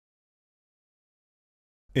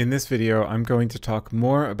In this video, I'm going to talk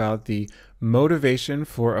more about the motivation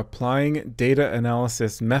for applying data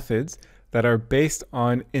analysis methods that are based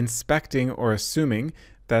on inspecting or assuming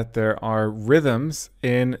that there are rhythms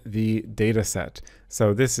in the data set.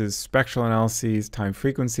 So this is spectral analyses, time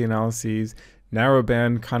frequency analyses,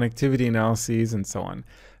 narrowband connectivity analyses, and so on.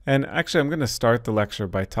 And actually, I'm going to start the lecture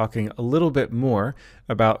by talking a little bit more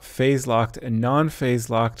about phase-locked and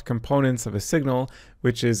non-phase-locked components of a signal,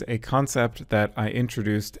 which is a concept that I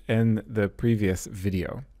introduced in the previous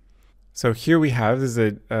video. So here we have, this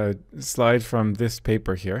is a slide from this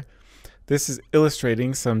paper here. This is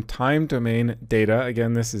illustrating some time domain data.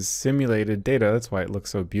 Again, this is simulated data, that's why it looks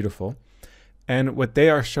so beautiful. And what they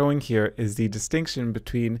are showing here is the distinction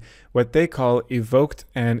between what they call evoked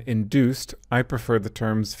and induced. I prefer the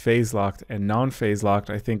terms phase-locked and non-phase-locked.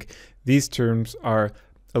 I think these terms are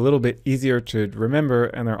a little bit easier to remember,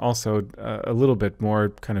 and they're also a little bit more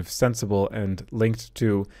kind of sensible and linked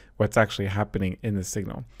to what's actually happening in the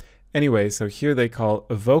signal. Anyway, so here they call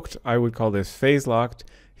evoked, I would call this phase-locked.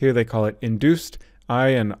 Here they call it induced. I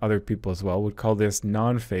and other people as well would call this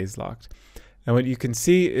non-phase-locked. And what you can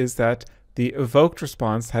see is that the evoked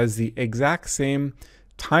response has the exact same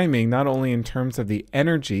timing, not only in terms of the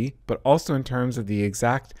energy, but also in terms of the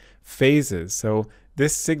exact phases. So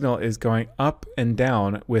this signal is going up and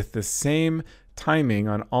down with the same timing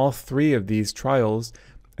on all three of these trials.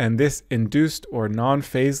 And this induced or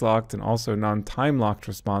non-phase locked and also non-time locked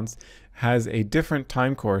response has a different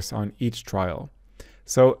time course on each trial.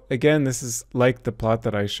 So again, this is like the plot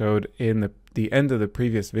that I showed in the end of the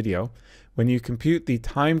previous video. When you compute the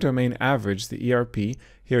time domain average, the ERP,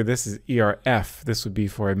 here this is ERF, this would be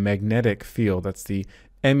for a magnetic field, that's the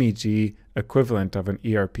MEG equivalent of an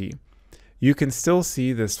ERP. You can still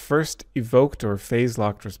see this first evoked or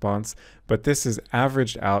phase-locked response, but this is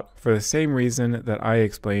averaged out for the same reason that I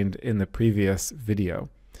explained in the previous video.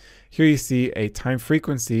 Here you see a time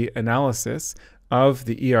frequency analysis of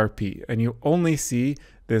the ERP, and you only see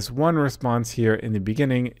this one response here in the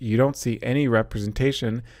beginning. You don't see any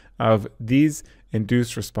representation of these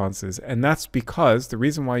induced responses, and that's because the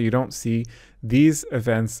reason why you don't see these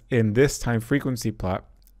events in this time frequency plot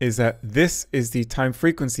is that this is the time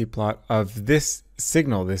frequency plot of this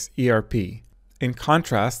signal, this ERP. In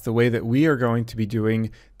contrast, the way that we are going to be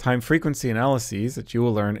doing time frequency analyses that you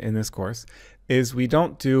will learn in this course is we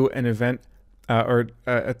don't do an event or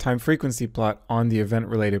a time frequency plot on the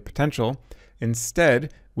event-related potential.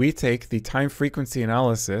 Instead, we take the time frequency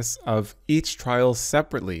analysis of each trial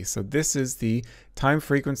separately. So this is the time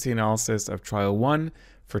frequency analysis of trial 1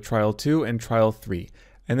 for trial 2 and trial 3.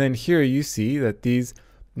 And then here you see that these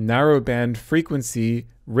narrowband frequency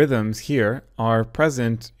rhythms here are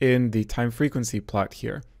present in the time frequency plot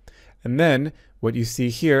here. And then what you see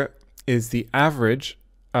here is the average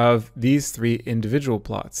of these three individual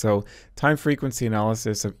plots. So time frequency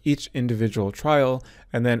analysis of each individual trial,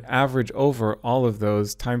 and then average over all of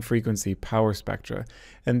those time frequency power spectra.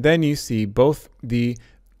 And then you see both the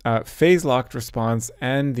phase-locked response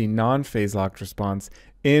and the non-phase-locked response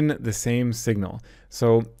in the same signal.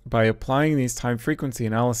 So by applying these time frequency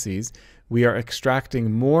analyses, we are extracting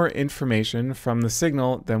more information from the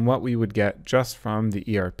signal than what we would get just from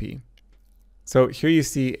the ERP. So here you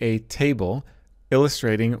see a table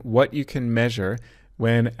illustrating what you can measure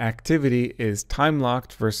when activity is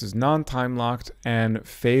time-locked versus non-time-locked and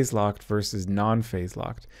phase-locked versus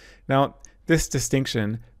non-phase-locked. Now, this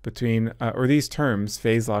distinction between, or these terms,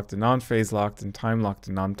 phase-locked and non-phase-locked and time-locked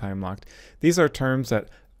and non-time-locked, these are terms that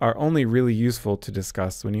are only really useful to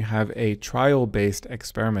discuss when you have a trial-based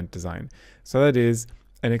experiment design. So that is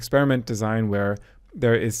an experiment design where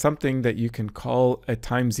there is something that you can call a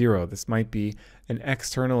time zero. This might be an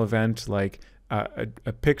external event like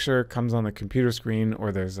a picture comes on the computer screen,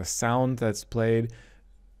 or there's a sound that's played,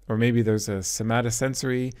 or maybe there's a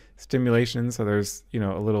somatosensory stimulation. So there's, a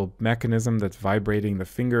little mechanism that's vibrating the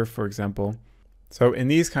finger, for example. So in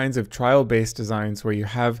these kinds of trial-based designs where you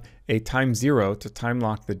have a time zero to time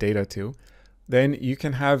lock the data to, then you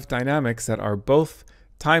can have dynamics that are both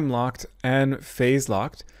time locked and phase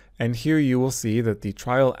locked. And here you will see that the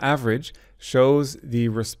trial average shows the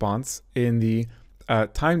response in the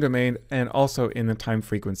time domain and also in the time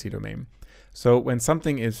frequency domain. So when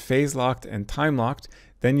something is phase locked and time locked,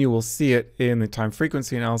 then you will see it in the time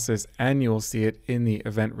frequency analysis and you will see it in the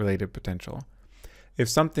event related potential. If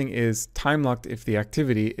something is time locked, if the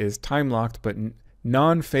activity is time locked but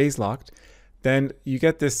non-phase locked, then you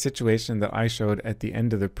get this situation that I showed at the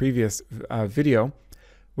end of the previous video,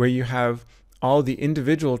 where you have all the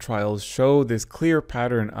individual trials show this clear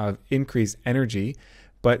pattern of increased energy,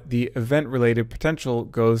 but the event-related potential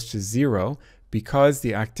goes to 0 because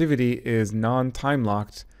the activity is non-time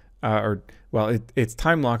locked, it's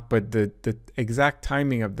time locked, but the exact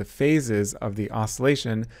timing of the phases of the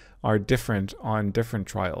oscillation are different on different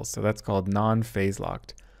trials. So that's called non-phase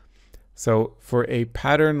locked. So for a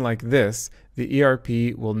pattern like this, the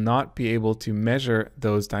ERP will not be able to measure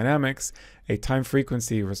those dynamics. A time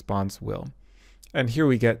frequency response will. And here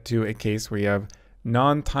we get to a case where you have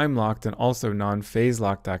non-time locked and also non-phase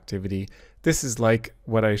locked activity. This is like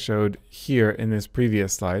what I showed here in this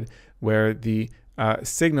previous slide, where the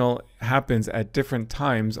signal happens at different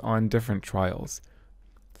times on different trials.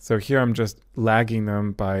 So here I'm just lagging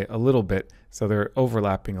them by a little bit, so they're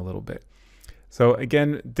overlapping a little bit. So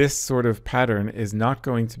again, this sort of pattern is not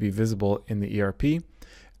going to be visible in the ERP,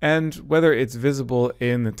 and whether it's visible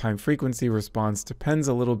in the time frequency response depends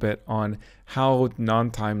a little bit on how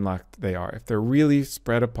non-time locked they are. If they're really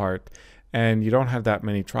spread apart and you don't have that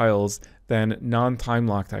many trials, then non-time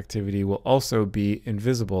locked activity will also be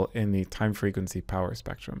invisible in the time frequency power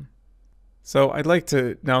spectrum. So I'd like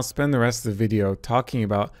to now spend the rest of the video talking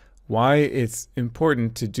about why it's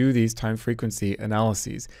important to do these time frequency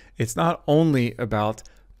analyses. It's not only about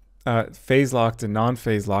phase locked and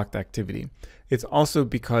non-phase locked activity. It's also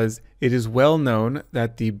because it is well known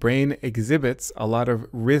that the brain exhibits a lot of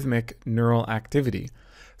rhythmic neural activity.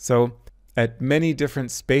 So at many different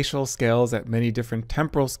spatial scales, at many different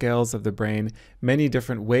temporal scales of the brain, many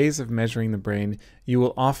different ways of measuring the brain, you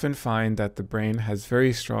will often find that the brain has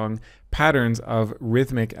very strong patterns of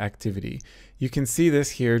rhythmic activity. You can see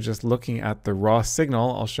this here just looking at the raw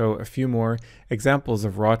signal. I'll show a few more examples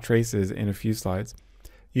of raw traces in a few slides.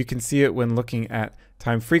 You can see it when looking at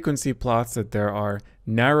time frequency plots that there are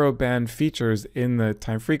narrow band features in the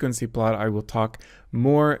time frequency plot. I will talk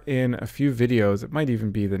more in a few videos, it might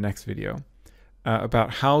even be the next video,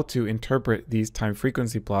 about how to interpret these time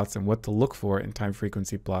frequency plots and what to look for in time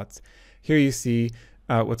frequency plots. Here you see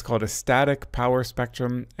what's called a static power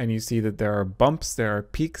spectrum, and you see that there are bumps, there are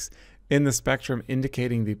peaks in the spectrum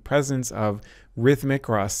indicating the presence of rhythmic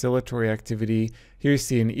or oscillatory activity. Here you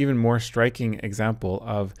see an even more striking example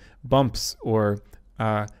of bumps or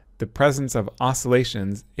the presence of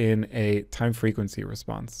oscillations in a time frequency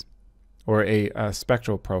response or a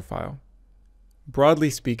spectral profile. Broadly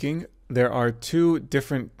speaking, there are two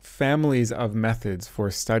different families of methods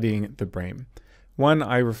for studying the brain. One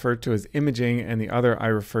I refer to as imaging and the other I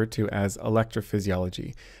refer to as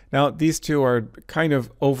electrophysiology. Now, these two are kind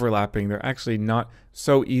of overlapping. They're actually not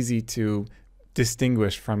so easy to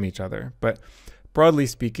distinguish from each other. But broadly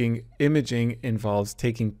speaking, imaging involves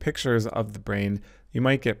taking pictures of the brain. You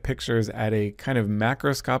might get pictures at a kind of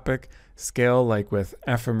macroscopic scale, like with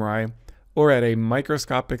fMRI, or at a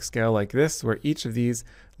microscopic scale like this, where each of these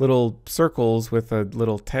little circles with a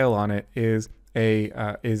little tail on it is a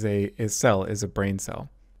brain cell.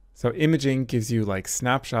 So imaging gives you like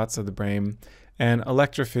snapshots of the brain, and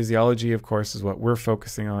electrophysiology, of course, is what we're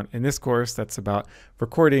focusing on in this course. That's about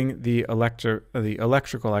recording the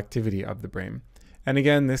electrical activity of the brain. And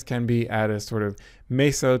again, this can be at a sort of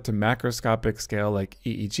meso to macroscopic scale like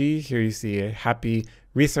EEG. Here you see a happy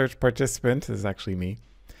research participant. This is actually me.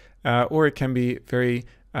 Or it can be very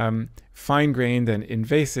fine-grained and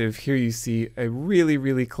invasive. Here you see a really,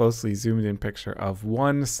 really closely zoomed in picture of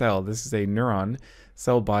one cell. This is a neuron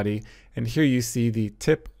cell body. And here you see the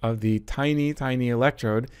tip of the tiny, tiny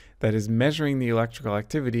electrode that is measuring the electrical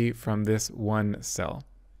activity from this one cell.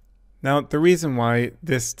 Now, the reason why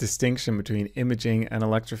this distinction between imaging and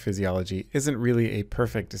electrophysiology isn't really a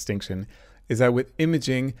perfect distinction is that with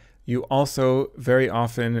imaging, you also very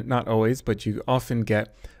often, not always, but you often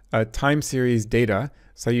get time series data.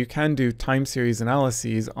 So you can do time series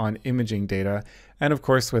analyses on imaging data. And of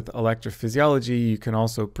course, with electrophysiology, you can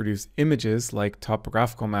also produce images like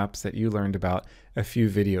topographical maps that you learned about a few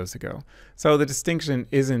videos ago. So the distinction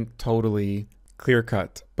isn't totally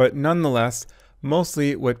clear-cut, but nonetheless,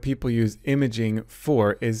 mostly what people use imaging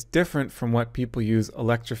for is different from what people use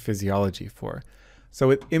electrophysiology for. So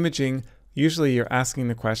with imaging, usually you're asking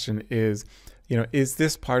the question is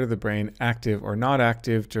this part of the brain active or not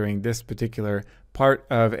active during this particular part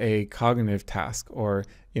of a cognitive task? Or,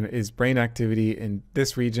 is brain activity in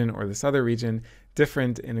this region or this other region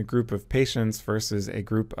different in a group of patients versus a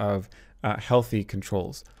group of healthy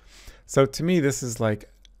controls? So to me, this is like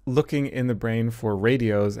looking in the brain for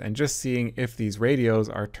radios and just seeing if these radios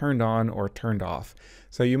are turned on or turned off.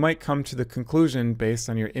 So you might come to the conclusion based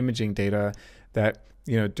on your imaging data that,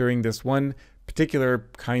 during this one particular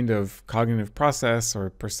kind of cognitive process or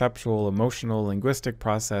perceptual, emotional, linguistic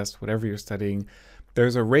process, whatever you're studying,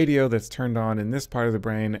 there's a radio that's turned on in this part of the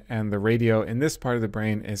brain and the radio in this part of the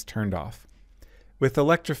brain is turned off. With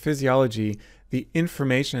electrophysiology, the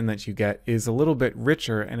information that you get is a little bit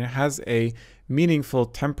richer and it has a meaningful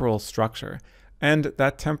temporal structure. And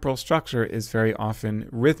that temporal structure is very often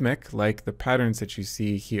rhythmic, like the patterns that you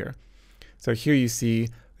see here. So here you see,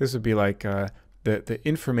 this would be like the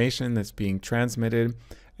information that's being transmitted,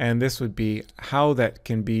 and this would be how that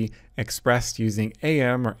can be expressed using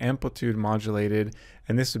AM or amplitude modulated,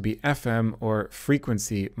 and this would be FM or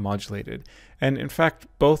frequency modulated. And in fact,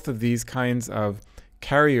 both of these kinds of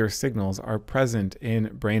carrier signals are present in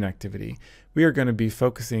brain activity. We are going to be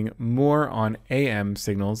focusing more on AM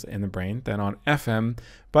signals in the brain than on FM,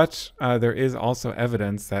 but there is also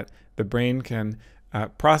evidence that the brain can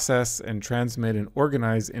process and transmit and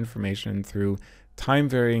organize information through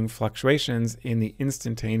time-varying fluctuations in the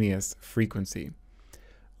instantaneous frequency.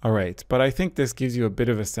 All right, but I think this gives you a bit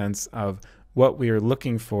of a sense of what we are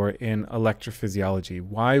looking for in electrophysiology,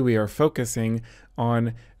 why we are focusing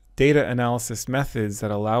on data analysis methods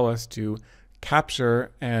that allow us to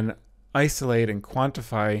capture and isolate and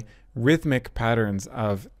quantify rhythmic patterns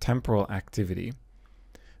of temporal activity.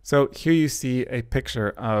 So here you see a picture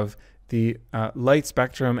of the light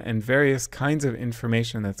spectrum and various kinds of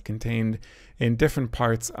information that's contained in different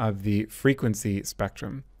parts of the frequency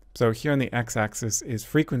spectrum. So here on the x-axis is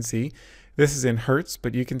frequency. This is in hertz,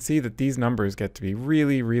 but you can see that these numbers get to be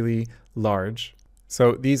really, really large.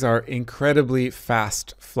 So these are incredibly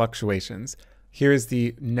fast fluctuations. Here is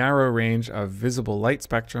the narrow range of visible light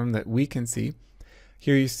spectrum that we can see.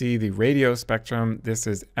 Here you see the radio spectrum. This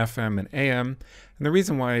is FM and AM. And the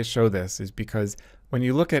reason why I show this is because when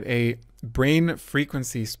you look at a brain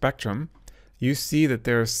frequency spectrum, you see that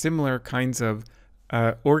there are similar kinds of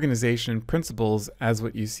organization principles as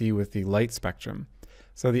what you see with the light spectrum.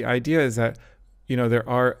 So the idea is that, there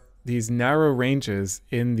are these narrow ranges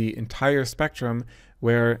in the entire spectrum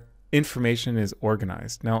where information is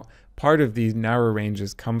organized. Now, part of these narrow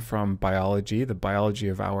ranges come from biology, the biology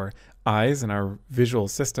of our eyes and our visual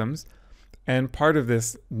systems. And part of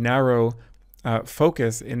this narrow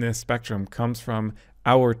focus in this spectrum comes from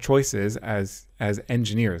our choices as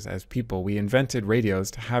engineers, as people. We invented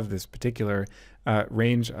radios to have this particular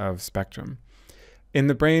range of spectrum. In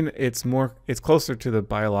the brain, it's closer to the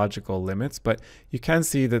biological limits, but you can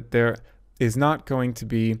see that there is not going to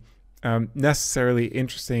be necessarily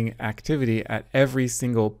interesting activity at every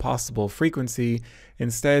single possible frequency.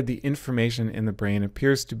 Instead, the information in the brain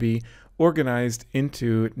appears to be organized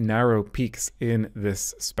into narrow peaks in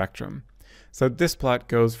this spectrum. So this plot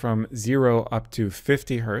goes from 0 up to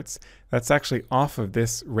 50 hertz. That's actually off of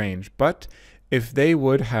this range. But if they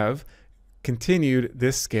would have continued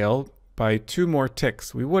this scale by 2 more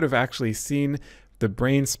ticks, we would have actually seen the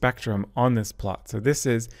brain spectrum on this plot. So this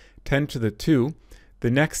is 10 to the 2.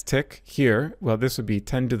 The next tick here, well, this would be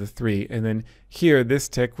 10 to the 3. And then here, this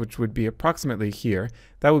tick, which would be approximately here,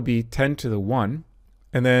 that would be 10 to the 1.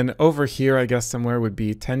 And then over here, I guess somewhere would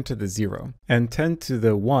be 10 to the 0. And 10 to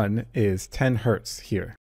the 1 is 10 hertz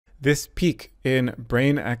here. This peak in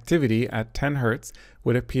brain activity at 10 hertz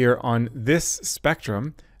would appear on this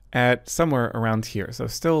spectrum at somewhere around here. So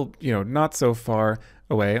still, not so far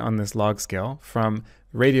away on this log scale from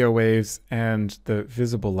radio waves and the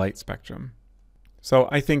visible light spectrum. So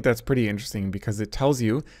I think that's pretty interesting because it tells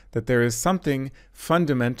you that there is something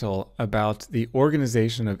fundamental about the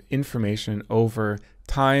organization of information over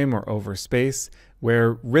time or over space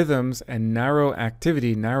where rhythms and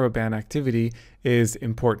narrowband activity is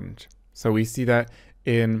important. So we see that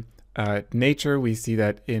in nature, we see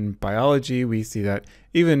that in biology, we see that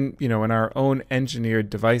even, in our own engineered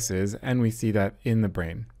devices, and we see that in the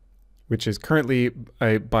brain, which is currently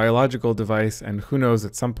a biological device, and who knows,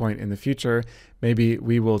 at some point in the future, maybe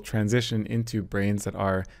we will transition into brains that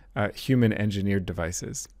are human engineered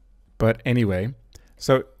devices. But anyway,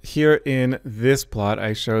 so here in this plot,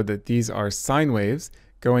 I showed that these are sine waves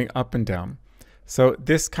going up and down. So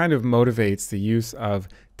this kind of motivates the use of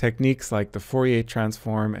techniques like the Fourier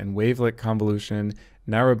transform and wavelet convolution,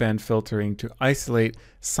 narrowband filtering to isolate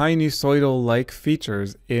sinusoidal-like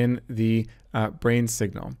features in the brain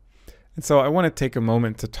signal. And so I want to take a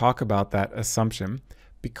moment to talk about that assumption,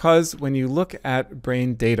 because when you look at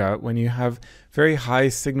brain data, when you have very high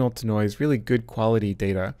signal-to-noise, really good quality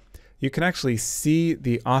data, you can actually see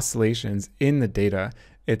the oscillations in the data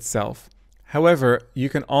itself. However, you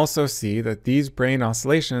can also see that these brain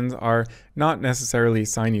oscillations are not necessarily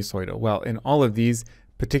sinusoidal. Well, in all of these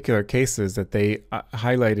particular cases that they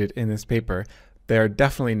highlighted in this paper, they are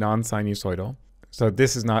definitely non-sinusoidal. So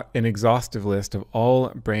this is not an exhaustive list of all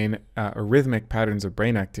brain rhythmic patterns of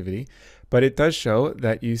brain activity, but it does show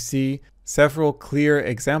that you see several clear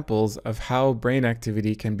examples of how brain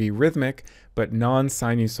activity can be rhythmic but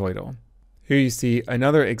non-sinusoidal. Here you see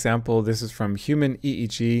another example. This is from human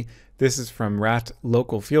EEG. This is from rat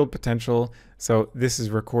local field potential. So this is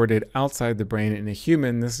recorded outside the brain in a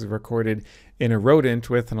human. This is recorded in a rodent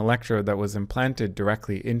with an electrode that was implanted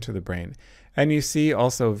directly into the brain. And you see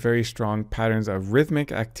also very strong patterns of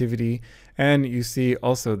rhythmic activity, and you see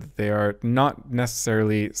also that they are not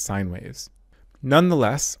necessarily sine waves.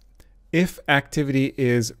 Nonetheless, if activity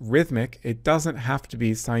is rhythmic, it doesn't have to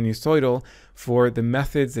be sinusoidal for the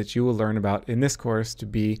methods that you will learn about in this course to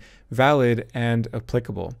be valid and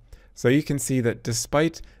applicable. So you can see that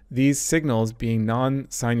despite these signals being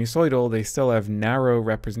non-sinusoidal, they still have narrow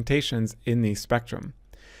representations in the spectrum.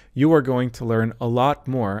 You are going to learn a lot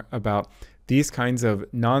more about these kinds of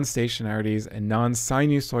non-stationarities and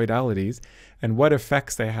non-sinusoidalities and what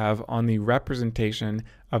effects they have on the representation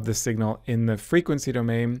of the signal in the frequency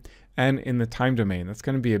domain and in the time domain. That's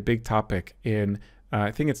going to be a big topic in,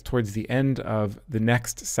 I think it's towards the end of the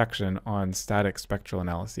next section on static spectral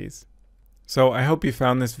analyses. So I hope you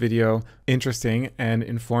found this video interesting and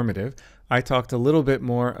informative. I talked a little bit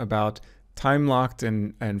more about time-locked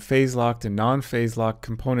and phase-locked and non-phase-locked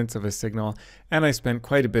components of a signal, and I spent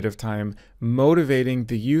quite a bit of time motivating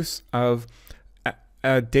the use of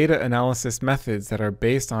data analysis methods that are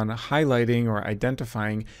based on highlighting or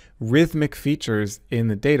identifying rhythmic features in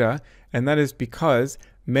the data, and that is because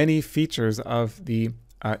many features of the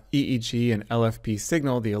EEG and LFP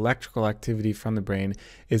signal, the electrical activity from the brain,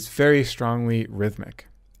 is very strongly rhythmic.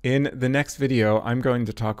 In the next video, I'm going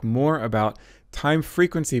to talk more about time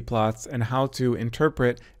frequency plots and how to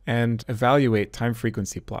interpret and evaluate time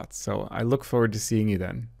frequency plots. So I look forward to seeing you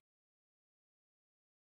then.